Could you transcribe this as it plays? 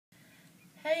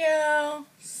Heyo!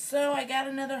 So I got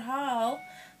another haul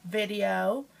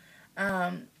video.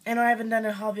 I know I haven't done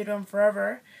a haul video in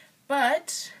forever,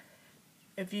 but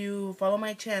if you follow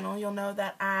my channel, you'll know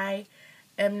that I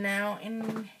am now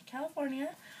in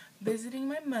California visiting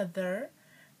my mother.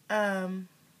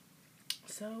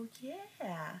 So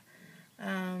yeah.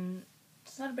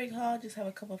 It's not a big haul, just have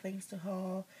a couple things to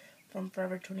haul from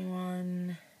Forever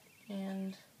 21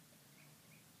 and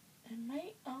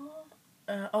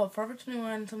Forever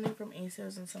 21, something from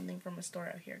Asos, and something from a store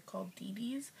out here called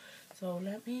Didi's. So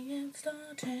let me get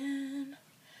started.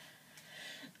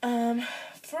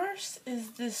 First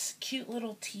is this cute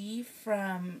little tee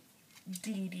from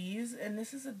Didi's, and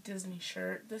this is a Disney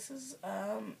shirt. This is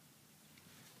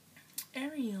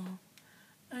Ariel.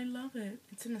 I love it.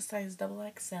 It's in a size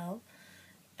XXL.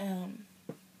 It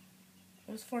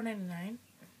was $4.99. So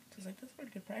I was like, that's a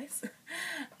pretty good price.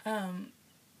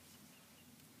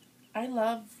 I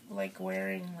love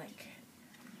wearing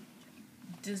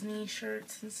Disney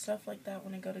shirts and stuff like that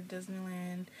when I go to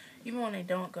Disneyland. Even when I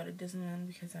don't go to Disneyland,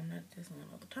 because I'm not at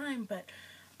Disneyland all the time, but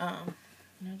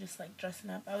just dressing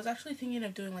up. I was actually thinking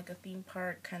of doing a theme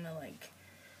park kind of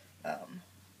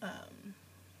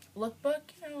lookbook,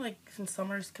 since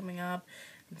summer's coming up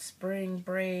and spring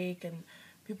break and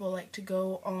people like to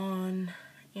go on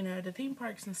to theme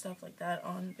parks and stuff like that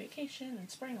on vacation and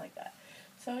spring like that.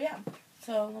 So yeah.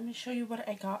 So let me show you what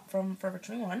I got from Forever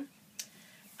 21.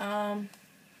 I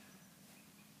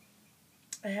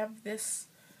have this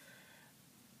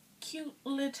cute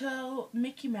little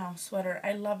Mickey Mouse sweater.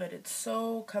 I love it. It's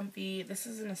so comfy. This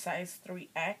is in a size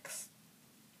 3X.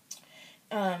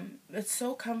 It's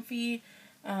so comfy.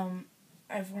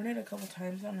 I've worn it a couple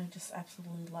times and I just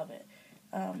absolutely love it.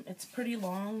 It's pretty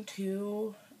long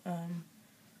too.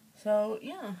 So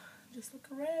yeah, just a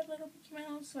red little Mickey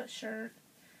Mouse sweatshirt.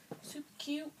 Super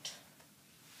cute.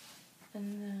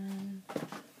 And then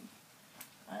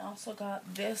I also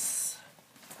got this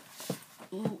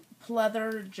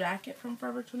pleather jacket from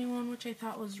Forever 21, which I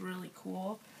thought was really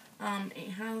cool.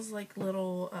 It has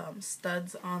little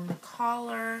studs on the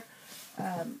collar,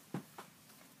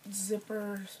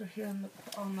 zippers are here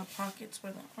on the pockets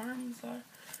where the arms are,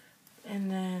 and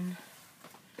then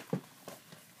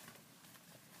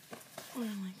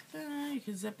like that, you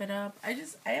can zip it up. I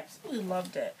absolutely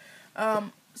loved it.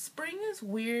 Spring is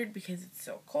weird because it's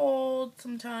so cold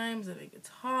sometimes and it gets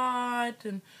hot,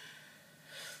 and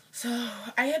so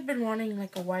I had been wanting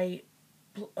a white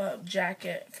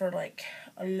jacket for a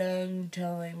long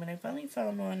time, and I finally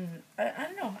found one. I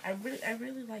don't know, I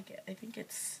really like it. I think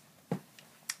it's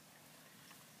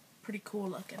pretty cool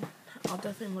looking. I'll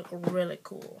definitely look really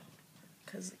cool,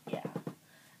 cause yeah.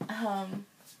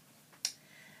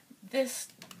 This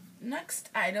next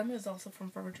item is also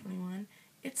from Forever 21.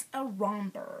 It's a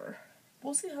romper.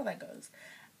 We'll see how that goes.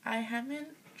 I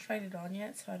haven't tried it on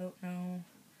yet, so I don't know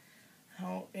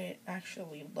how it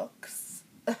actually looks.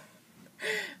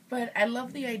 But I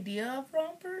love the idea of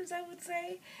rompers, I would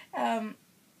say.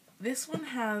 This one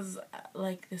has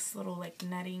this little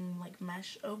netting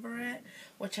mesh over it,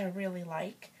 which I really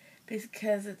like,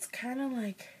 because it's kind of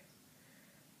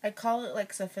I call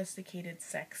it sophisticated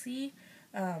sexy.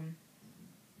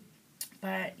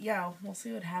 But yeah, we'll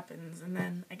see what happens. And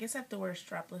then I guess I have to wear a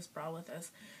strapless bra with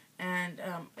this. And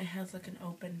it has an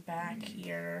open back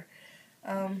here.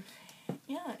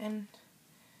 Yeah, and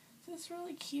it's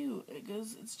really cute.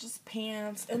 It's just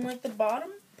pants. And the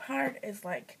bottom part is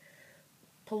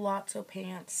palazzo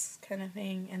pants kind of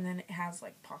thing. And then it has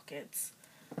pockets.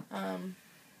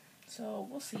 So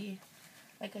we'll see.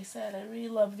 Like I said, I really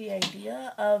love the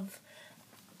idea of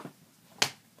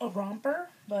a romper,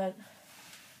 but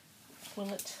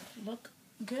will it look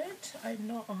good? I'm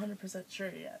not 100% sure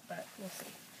yet, but we'll see.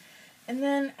 And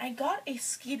then I got a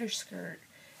skater skirt,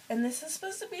 and this is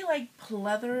supposed to be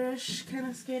pleatherish kind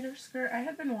of skater skirt. I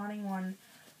have been wanting one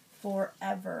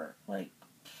forever.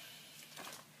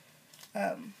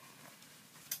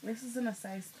 This is in a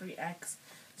size 3X.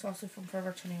 It's also from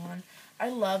Forever 21. I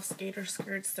love skater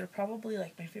skirts. They're probably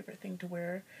my favorite thing to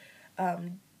wear.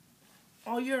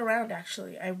 All year round,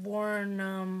 actually. I've worn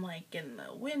them in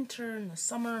the winter, in the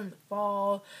summer, in the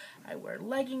fall. I wear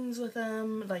leggings with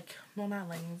them, well, not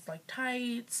leggings,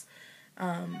 tights,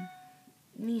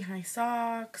 knee-high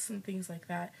socks, and things like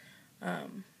that.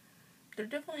 They're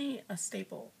definitely a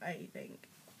staple, I think.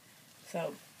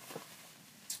 So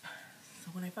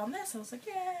when I found this, I was like,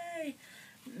 yay!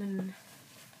 And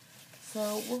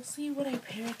so we'll see what I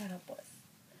pair that up with.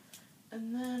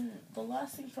 And then the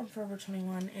last thing from Forever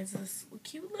 21 is this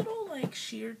cute little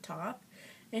sheer top.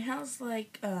 It has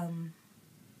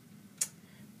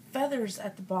feathers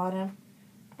at the bottom.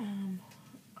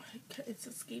 it's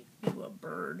escaped me to a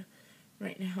bird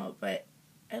right now, but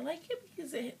I like it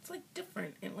because it's like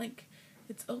different, and like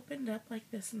it's opened up like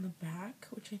this in the back,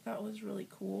 which I thought was really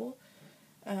cool.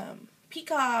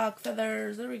 Peacock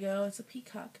feathers, there we go, it's a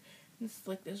peacock. It's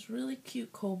like this really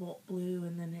cute cobalt blue,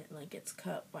 and then it like gets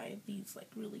cut by these like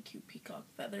really cute peacock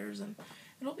feathers, and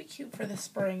it'll be cute for the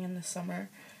spring and the summer.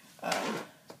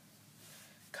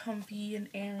 Comfy and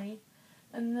airy.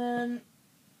 And then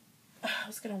I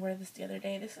was gonna wear this the other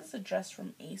day. This is a dress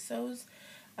from Asos.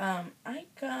 I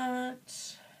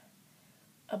got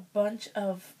a bunch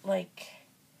of like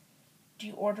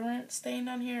deodorant stained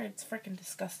on here. It's freaking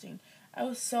disgusting. I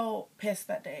was so pissed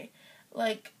that day.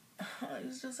 Like, I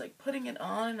was just like putting it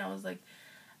on, and I was like,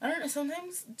 I don't know,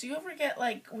 sometimes, do you ever get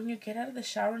like, when you get out of the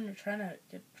shower and you're trying to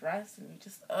get dressed and you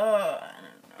just, I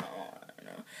don't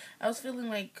know. I was feeling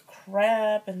like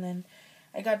crap, and then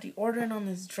I got deodorant on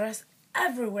this dress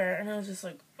everywhere, and I was just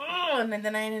like, and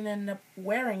then I didn't end up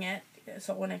wearing it,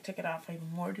 so when I took it off,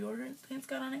 even more deodorant stains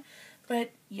got on it.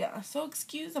 But yeah, so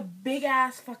excuse a big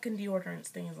ass fucking deodorant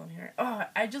stains on here.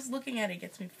 I just looking at it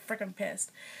gets me freaking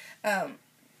pissed.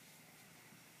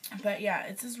 But yeah,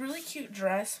 it's this really cute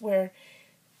dress where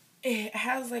it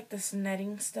has like this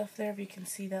netting stuff there, if you can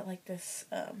see that, like this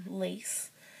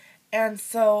lace, and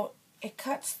so it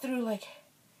cuts through like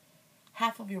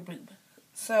half of your boob,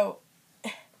 so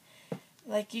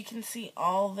like you can see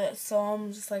all this. So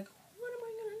I'm just like, what am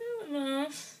I gonna do with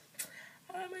this?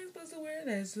 How am I supposed to wear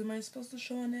this? Am I supposed to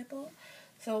show a nipple?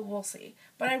 So we'll see.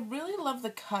 But I really love the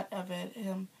cut of it.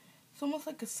 It's almost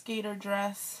like a skater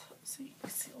dress. So you can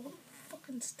see all the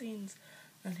fucking stains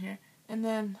on here. And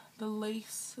then the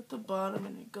lace at the bottom,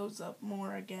 and it goes up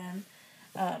more again.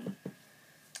 But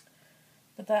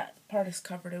that part is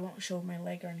covered. It won't show my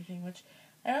leg or anything, which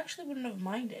I actually wouldn't have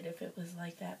minded if it was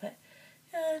like that. But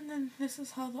yeah, and then this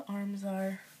is how the arms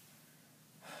are.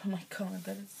 Oh my god,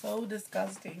 that is so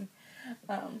disgusting.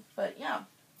 But yeah.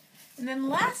 And then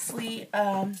lastly,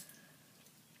 if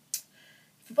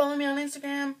you follow me on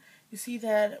Instagram, you see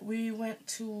that we went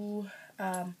to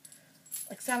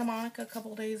like Santa Monica a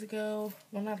couple days ago.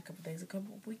 Well, not a couple days, a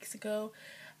couple weeks ago.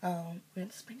 We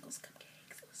went to Sprinkles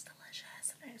Cupcakes. It was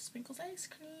delicious. And I had Sprinkles ice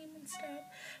cream and stuff.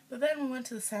 But then we went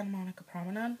to the Santa Monica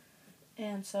Promenade.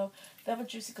 And so they have a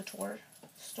Juicy Couture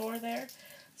store there.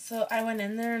 So I went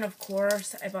in there, and of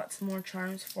course I bought some more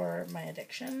charms for my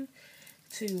addiction.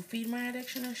 To feed my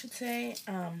addiction, I should say.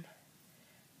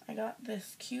 I got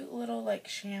this cute little like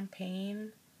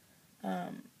champagne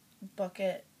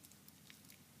bucket.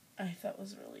 I thought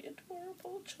was really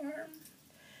adorable charm.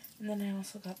 And then I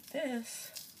also got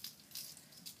this.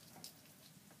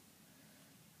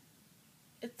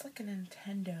 It's like a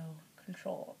Nintendo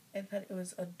control. I thought it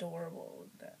was adorable.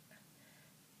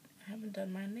 I haven't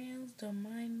done my nails, don't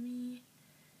mind me.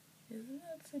 Isn't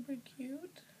that super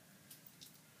cute?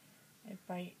 I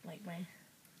bite like my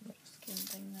skin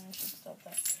thing now. I should stop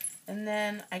that. And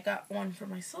then I got one for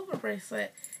my silver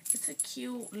bracelet. It's a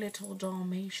cute little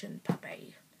Dalmatian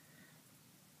puppy,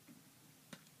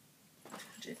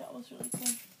 which I thought was really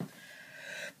cool.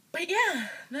 But yeah,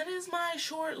 that is my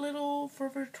short little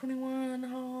Forever 21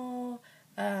 haul.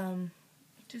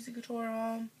 Juicy Couture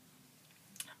haul.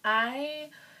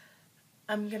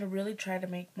 I'm gonna really try to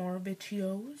make more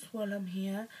videos while I'm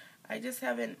here. I just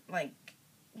haven't, like,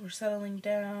 we're settling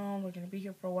down, we're gonna be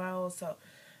here for a while, so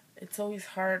it's always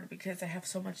hard because I have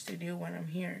so much to do when I'm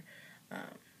here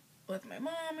with my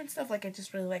mom and stuff. Like, I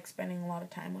just really like spending a lot of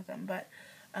time with them. But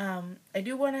I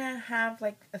do want to have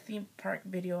like a theme park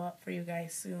video up for you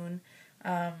guys soon.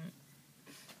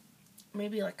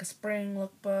 Maybe like a spring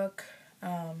lookbook,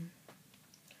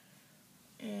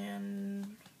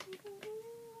 and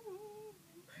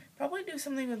probably do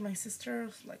something with my sister,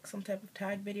 like some type of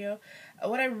tag video.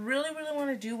 What I really want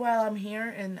to do while I'm here,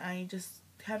 and I just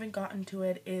haven't gotten to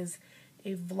it, is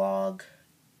a vlog,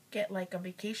 get like a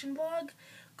vacation vlog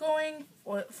going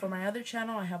for my other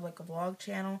channel. I have like a vlog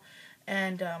channel,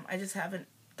 and I just haven't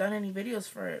done any videos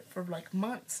for like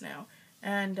months now.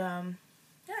 And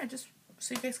yeah, just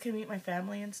so you guys can meet my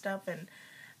family and stuff, and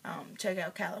check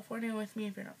out California with me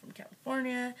if you're not from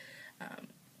California.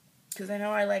 Because I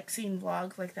know I like seeing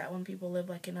vlogs like that when people live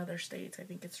like in other states. I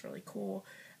think it's really cool.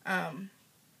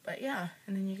 But yeah,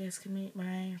 and then you guys can meet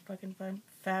my fucking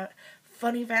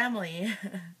funny family.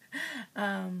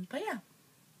 But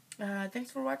yeah,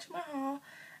 thanks for watching my haul.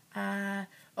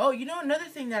 Oh, you know, another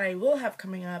thing that I will have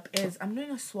coming up is I'm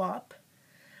doing a swap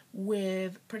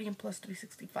with Pretty and Plus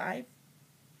 365.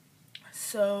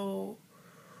 So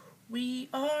we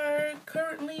are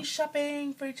currently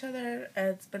shopping for each other.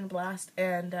 It's been a blast,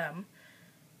 and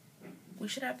we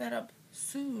should have that up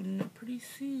soon, pretty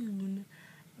soon.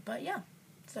 But yeah,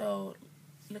 so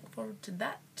look forward to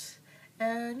that.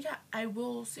 And yeah, I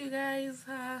will see you guys.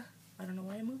 I don't know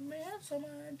why I'm moving my head so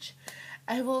much.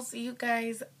 I will see you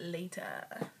guys later.